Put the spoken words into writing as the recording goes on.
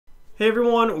Hey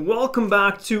everyone, welcome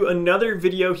back to another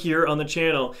video here on the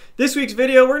channel. This week's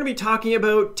video, we're going to be talking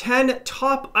about 10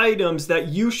 top items that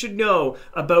you should know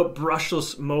about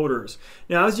brushless motors.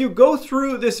 Now, as you go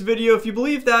through this video, if you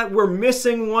believe that we're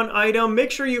missing one item,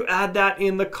 make sure you add that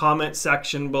in the comment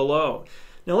section below.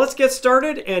 Now let's get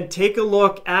started and take a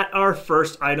look at our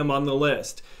first item on the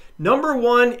list. Number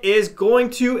one is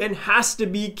going to and has to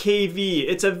be kV.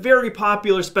 It's a very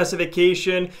popular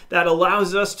specification that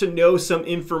allows us to know some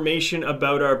information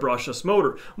about our brushless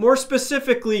motor. More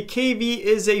specifically, kV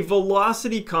is a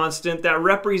velocity constant that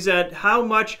represents how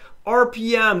much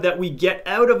RPM that we get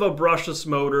out of a brushless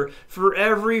motor for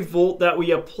every volt that we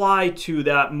apply to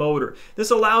that motor. This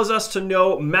allows us to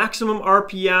know maximum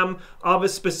RPM of a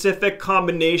specific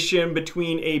combination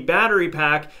between a battery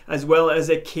pack as well as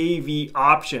a kV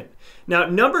option. Now,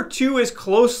 number two is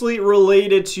closely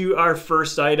related to our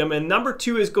first item, and number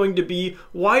two is going to be,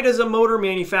 why does a motor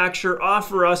manufacturer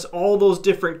offer us all those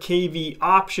different kV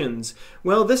options?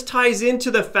 Well, this ties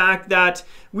into the fact that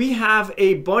we have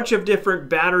a bunch of different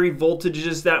battery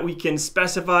voltages that we can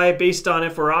specify based on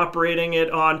if we're operating it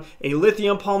on a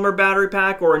lithium polymer battery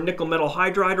pack or a nickel metal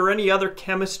hydride or any other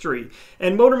chemistry.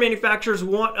 And motor manufacturers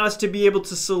want us to be able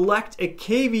to select a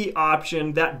kV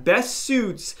option that best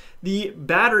suits the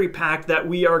battery pack that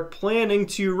we are planning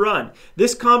to run.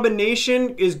 This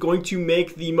combination is going to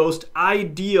make the most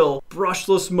ideal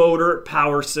brushless motor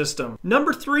power system.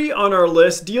 Number three on our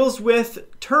list deals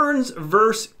with turns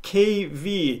versus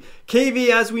kV. kV,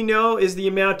 as we know, is the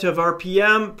amount of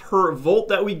RPM per volt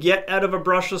that we get out of a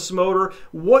brushless motor.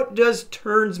 What does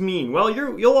turns mean? Well,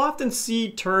 you'll often see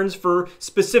turns for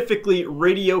specifically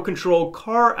radio-controlled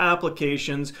car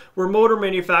applications where motor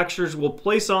manufacturers will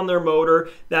place on their motor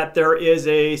that there is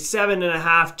a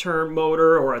 7.5 turn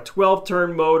motor or a 12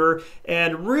 turn motor.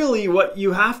 And really what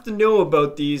you have to know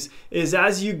about these is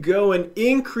as you go and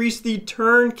increase the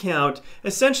turn count,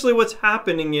 essentially what's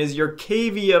happening is your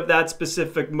kV of that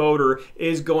specific motor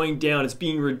is going down, it's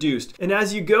being reduced. And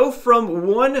as you go from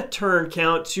one turn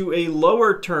count to a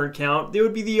lower turn count, there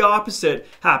would be the opposite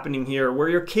happening here, where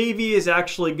your kV is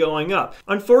actually going up.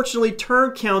 Unfortunately,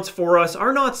 turn counts for us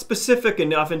are not specific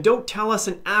enough and don't tell us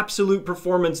an absolute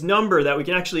performance number that we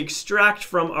can actually extract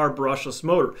from our brushless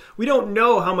motor. We don't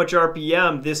know how much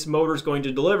RPM this motor is going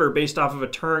to deliver based off of a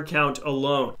turn count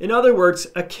alone. In other words,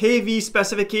 a kV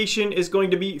specification is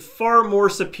going to be far more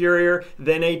superior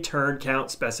than a turn count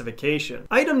specification.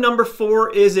 Item number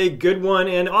four is a good one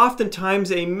and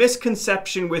oftentimes a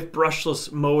misconception with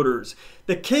brushless motors.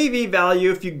 The kV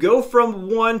value, if you go from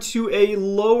 1 to a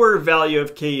lower value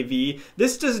of kV,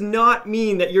 this does not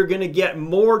mean that you're going to get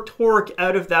more torque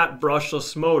out of that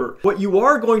brushless motor. What you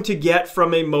are going to get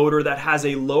from a motor that has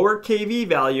a lower kV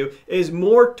value is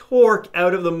more torque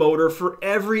out of the motor for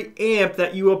every amp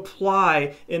that you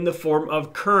apply in the form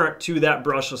of current to that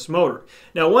brushless motor.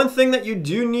 Now, one thing that you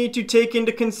do need to take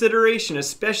into consideration,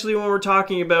 especially when we're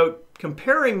talking about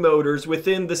comparing motors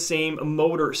within the same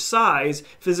motor size,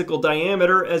 physical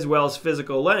diameter, as well as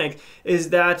physical length,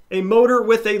 is that a motor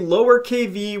with a lower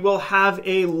kV will have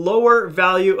a lower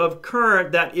value of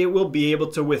current that it will be able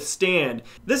to withstand.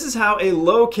 This is how a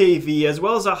low kV as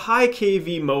well as a high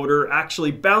kV motor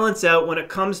actually balance out when it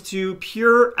comes to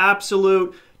pure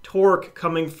absolute torque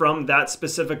coming from that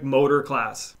specific motor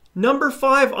class. Number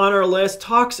five on our list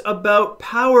talks about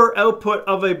power output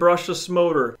of a brushless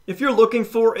motor. If you're looking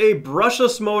for a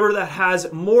brushless motor that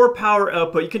has more power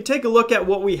output, you can take a look at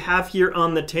what we have here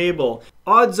on the table.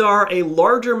 Odds are a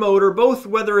larger motor, both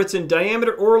whether it's in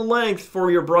diameter or length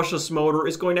for your brushless motor,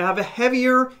 is going to have a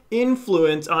heavier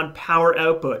influence on power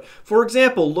output. For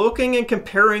example, looking and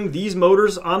comparing these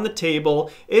motors on the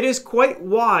table, it is quite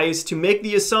wise to make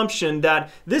the assumption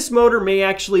that this motor may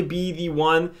actually be the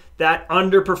one that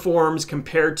underperforms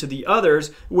compared to the others,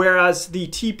 whereas the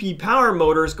TP power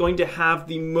motor is going to have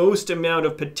the most amount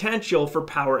of potential for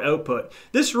power output.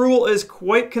 This rule is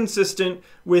quite consistent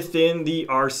within the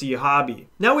RC hobby.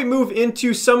 Now we move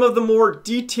into some of the more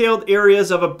detailed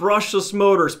areas of a brushless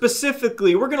motor.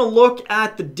 Specifically, we're going to look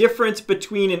at the difference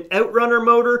between an outrunner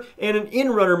motor and an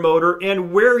in-runner motor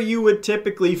and where you would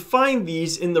typically find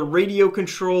these in the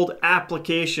radio-controlled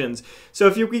applications. So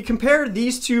if we compare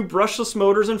these two brushless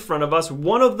motors in front of us,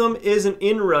 one of them is an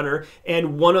in-runner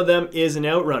and one of them is an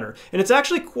outrunner. And it's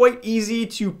actually quite easy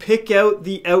to pick out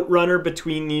the outrunner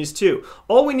between these two.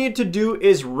 All we need to do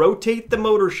is rotate the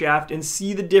motor shaft and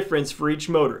see the difference for each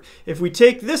motor. If we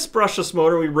take this brushless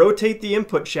motor, we rotate the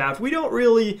input shaft, we don't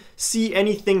really see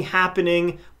anything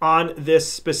happening on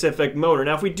this specific motor.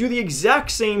 Now, if we do the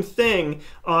exact same thing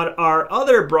on our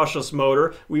other brushless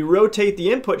motor, we rotate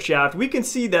the input shaft, we can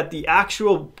see that the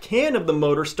actual can of the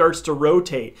motor starts to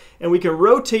rotate. And we can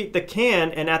rotate the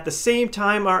can, and at the same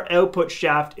time our output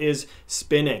shaft is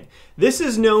spinning. This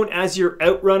is known as your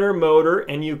outrunner motor,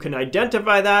 and you can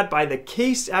identify that by the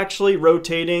case actually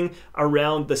rotating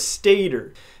around the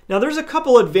stator. Now, there's a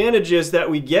couple advantages that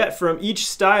we get from each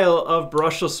style of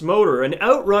brushless motor. An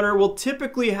outrunner will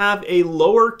typically have a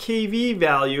lower kV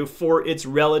value for its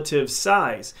relative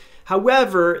size.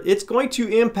 However, it's going to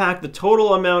impact the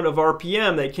total amount of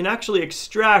RPM that you can actually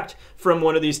extract from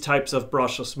one of these types of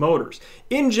brushless motors.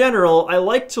 In general, I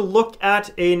like to look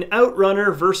at an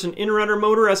outrunner versus an inrunner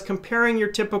motor as comparing your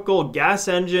typical gas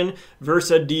engine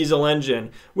versus a diesel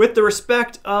engine. With the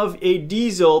respect of a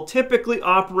diesel typically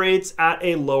operates at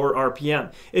a lower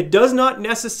RPM. It does not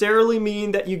necessarily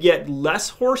mean that you get less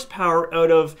horsepower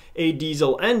out of a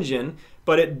diesel engine,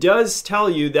 but it does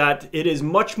tell you that it is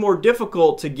much more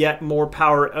difficult to get more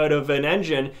power out of an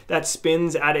engine that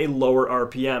spins at a lower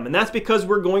RPM. And that's because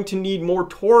we're going to need more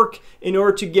torque in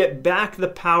order to get back the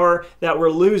power that we're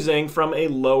losing from a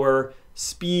lower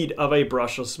speed of a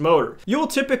brushless motor. You'll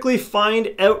typically find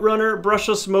outrunner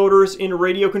brushless motors in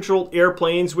radio-controlled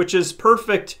airplanes, which is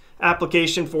perfect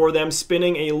application for them,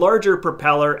 spinning a larger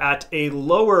propeller at a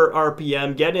lower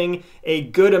RPM, getting a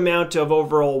good amount of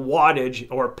overall wattage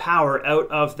or power out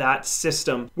of that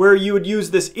system. Where you would use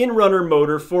this inrunner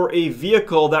motor for a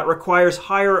vehicle that requires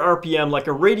higher RPM, like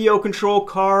a radio control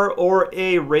car or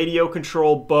a radio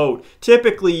control boat.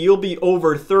 Typically, you'll be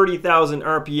over 30,000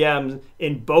 RPM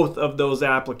in both of those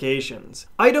applications.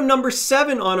 Item number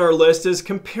 7 on our list is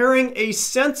comparing a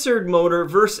sensored motor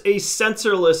versus a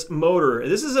sensorless motor.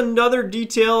 This is another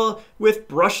detail with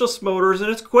brushless motors, and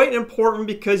it's quite important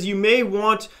because you may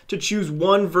want to choose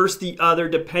one versus the other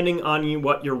depending on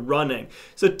what you're running.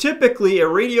 So typically a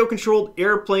radio controlled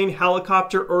airplane,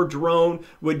 helicopter, or drone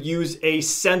would use a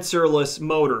sensorless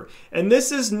motor. And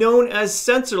this is known as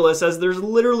sensorless as there's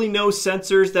literally no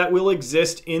sensors that will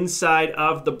exist inside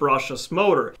of the brushless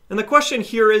motor. And the question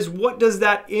here is, what does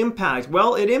that impact?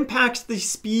 Well, it impacts the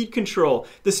speed control.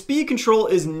 The speed control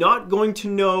is not going to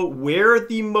know where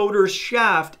the motor's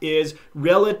shaft is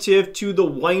relative to the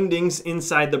windings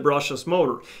inside the brushless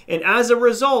motor. And as a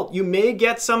result, you may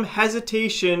get some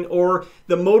hesitation, or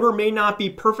the motor may not be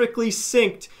perfectly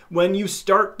synced when you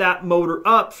start that motor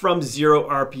up from 0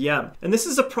 RPM. And this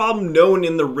is a problem known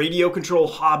in the radio control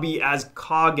hobby as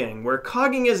cogging, where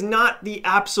cogging is not the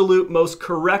absolute most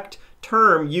correct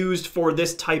term used for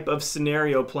this type of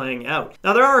scenario playing out.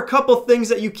 Now, there are a couple things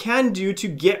that you can do to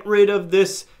get rid of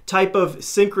this type of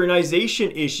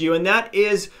synchronization issue, and that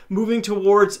is moving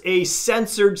towards a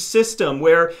sensored system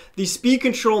where the speed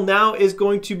control now is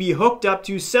going to be hooked up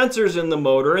to sensors in the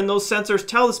motor, and those sensors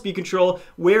tell the speed control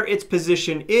where its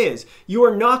position is. You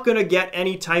are not going to get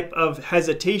any type of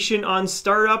hesitation on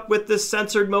startup with this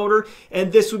sensored motor,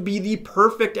 and this would be the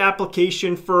perfect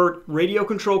application for radio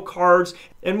control cars.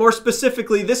 And more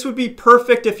specifically, this would be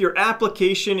perfect if your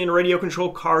application in radio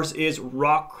control cars is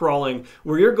rock crawling,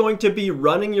 where you're going to be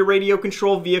running your radio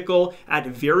control vehicle at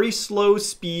very slow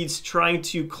speeds trying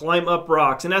to climb up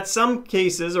rocks. And at some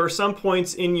cases or some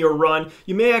points in your run,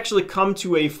 you may actually come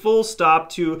to a full stop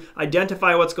to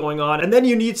identify what's going on. And then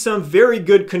you need some very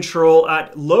good control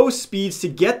at low speeds to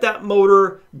get that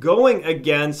motor going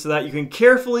again so that you can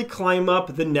carefully climb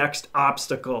up the next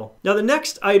obstacle. Now, the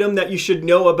next item that you should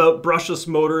know about brushless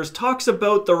motors talks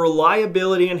about the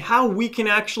reliability and how we can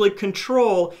actually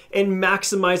control and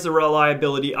maximize the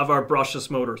reliability of our brushless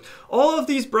motors. All of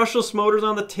these brushless motors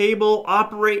on the table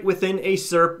operate within a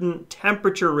certain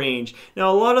temperature range. Now,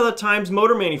 a lot of the times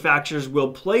motor manufacturers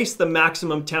will place the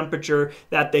maximum temperature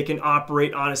that they can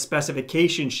operate on a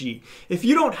specification sheet. If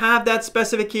you don't have that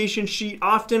specification sheet,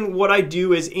 often what I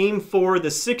do is aim for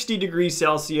the 60 degrees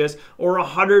Celsius or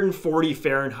 140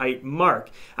 Fahrenheit mark.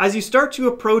 As you start to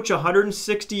approach 160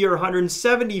 or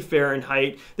 170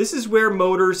 Fahrenheit, this is where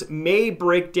motors may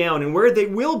break down, and where they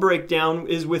will break down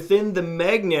is within the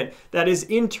magnet that is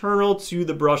internal to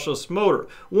the brushless motor.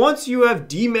 Once you have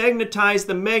demagnetized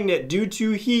the magnet due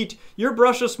to heat, your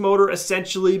brushless motor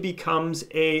essentially becomes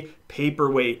a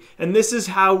paperweight. And this is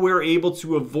how we're able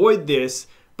to avoid this,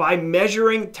 by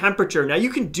measuring temperature. Now, you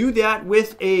can do that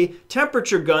with a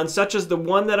temperature gun such as the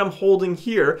one that I'm holding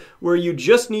here, where you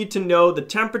just need to know the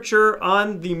temperature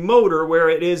on the motor where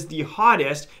it is the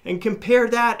hottest and compare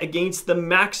that against the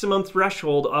maximum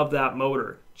threshold of that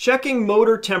motor. Checking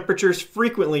motor temperatures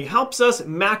frequently helps us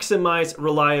maximize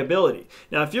reliability.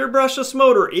 Now, if your brushless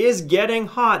motor is getting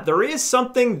hot, there is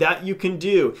something that you can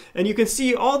do. And you can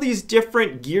see all these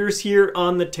different gears here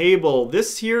on the table.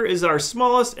 This here is our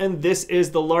smallest and this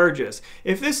is the largest.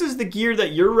 If this is the gear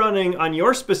that you're running on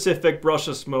your specific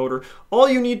brushless motor, all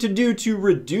you need to do to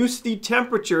reduce the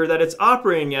temperature that it's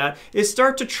operating at is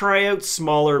start to try out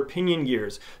smaller pinion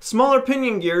gears. Smaller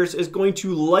pinion gears is going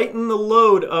to lighten the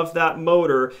load of that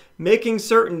motor, making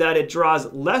certain that it draws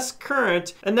less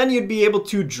current, and then you'd be able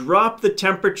to drop the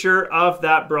temperature of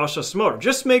that brushless motor.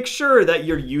 Just make sure that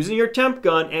you're using your temp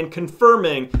gun and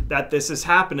confirming that this is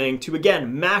happening to,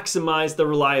 again, maximize the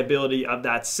reliability of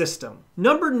that system.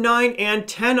 Number 9 and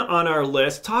 10 on our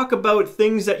list talk about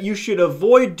things that you should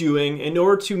avoid doing in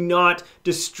order to not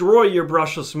destroy your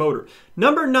brushless motor.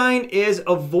 Number 9 is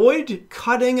avoid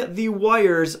cutting the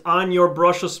wires on your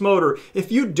brushless motor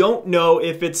if you don't know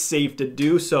if it's safe to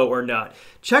do so or not.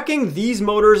 Checking these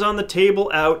motors on the table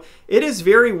out, it is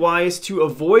very wise to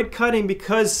avoid cutting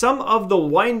because some of the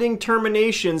winding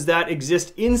terminations that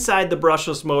exist inside the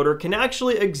brushless motor can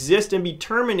actually exist and be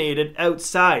terminated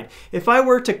outside. If I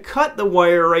were to cut the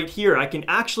wire right here, I can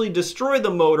actually destroy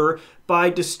the motor by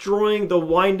destroying the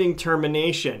winding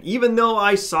termination, even though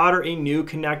I solder a new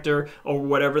connector or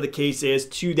whatever the case is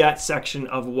to that section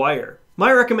of wire.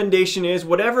 My recommendation is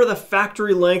whatever the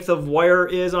factory length of wire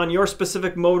is on your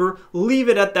specific motor, leave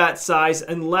it at that size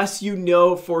unless you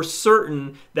know for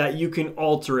certain that you can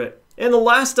alter it. And the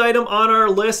last item on our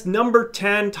list, number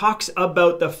 10, talks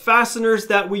about the fasteners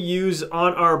that we use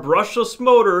on our brushless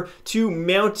motor to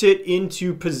mount it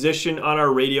into position on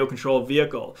our radio controlled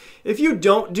vehicle. If you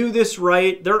don't do this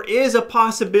right, there is a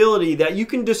possibility that you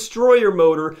can destroy your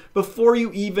motor before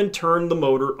you even turn the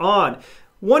motor on.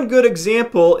 One good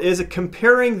example is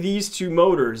comparing these two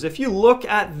motors. If you look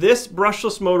at this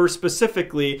brushless motor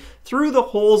specifically, through the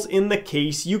holes in the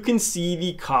case, you can see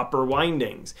the copper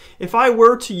windings. If I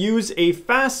were to use a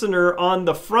fastener on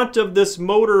the front of this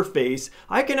motor face,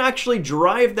 I can actually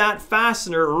drive that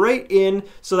fastener right in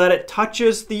so that it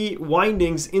touches the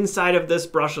windings inside of this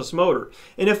brushless motor.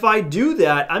 And if I do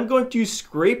that, I'm going to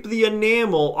scrape the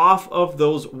enamel off of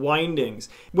those windings.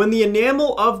 When the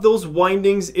enamel of those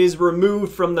windings is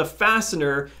removed from the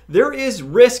fastener, there is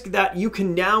risk that you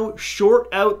can now short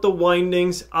out the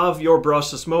windings of your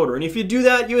brushless motor. And if you do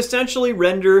that, you essentially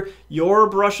render your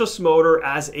brushless motor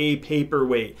as a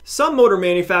paperweight. Some motor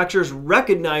manufacturers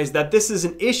recognize that this is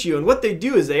an issue, and what they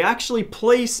do is they actually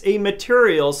place a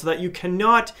material so that you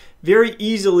cannot very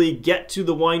easily get to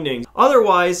the windings.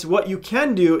 Otherwise, what you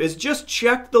can do is just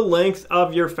check the length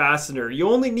of your fastener. You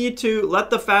only need to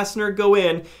let the fastener go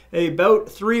in about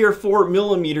 3 or 4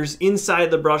 millimeters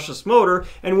inside the brushless motor,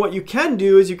 and what you can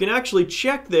do is you can actually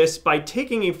check this by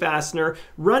taking a fastener,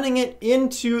 running it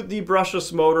into the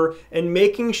brushless motor, and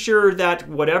making sure that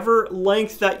whatever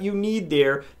length that you need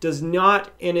there does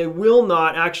not and it will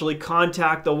not actually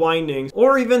contact the windings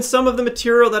or even some of the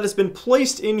material that has been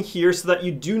placed in here so that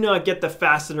you do not get the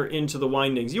fastener into the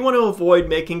windings. You want to avoid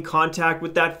making contact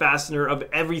with that fastener of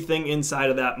everything inside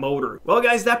of that motor. Well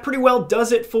guys, that pretty well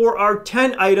does it for our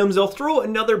 10 items. I'll throw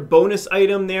another bonus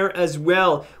item there as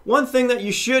well. One thing that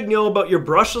you should know about your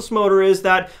brushless motor is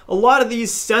that a lot of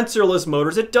these sensorless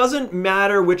motors, it doesn't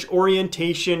matter which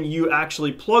orientation you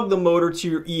actually plug the motor to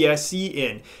your ESC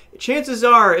in. Chances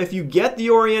are, if you get the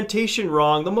orientation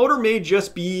wrong, the motor may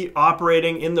just be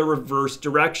operating in the reverse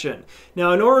direction.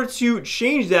 Now, in order to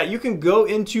change that, you can go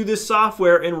into this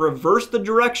software and reverse the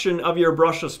direction of your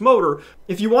brushless motor.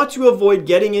 If you want to avoid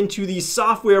getting into the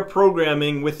software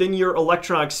programming within your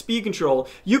electronic speed control,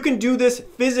 you can do this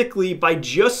physically by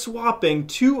just swapping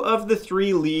 2 of the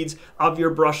 3 leads of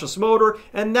your brushless motor,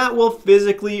 and that will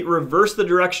physically reverse the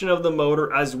direction of the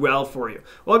motor as well for you.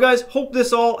 Well guys, hope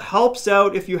this all helps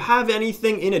out. If you have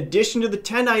anything in addition to the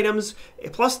 10 items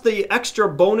plus the extra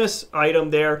bonus item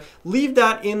there, leave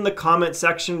that in the comment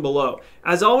section below.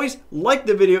 As always, like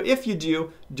the video if you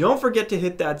do. Don't forget to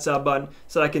hit that sub button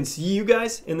so I can see you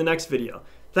guys in the next video.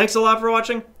 Thanks a lot for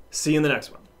watching. See you in the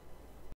next one.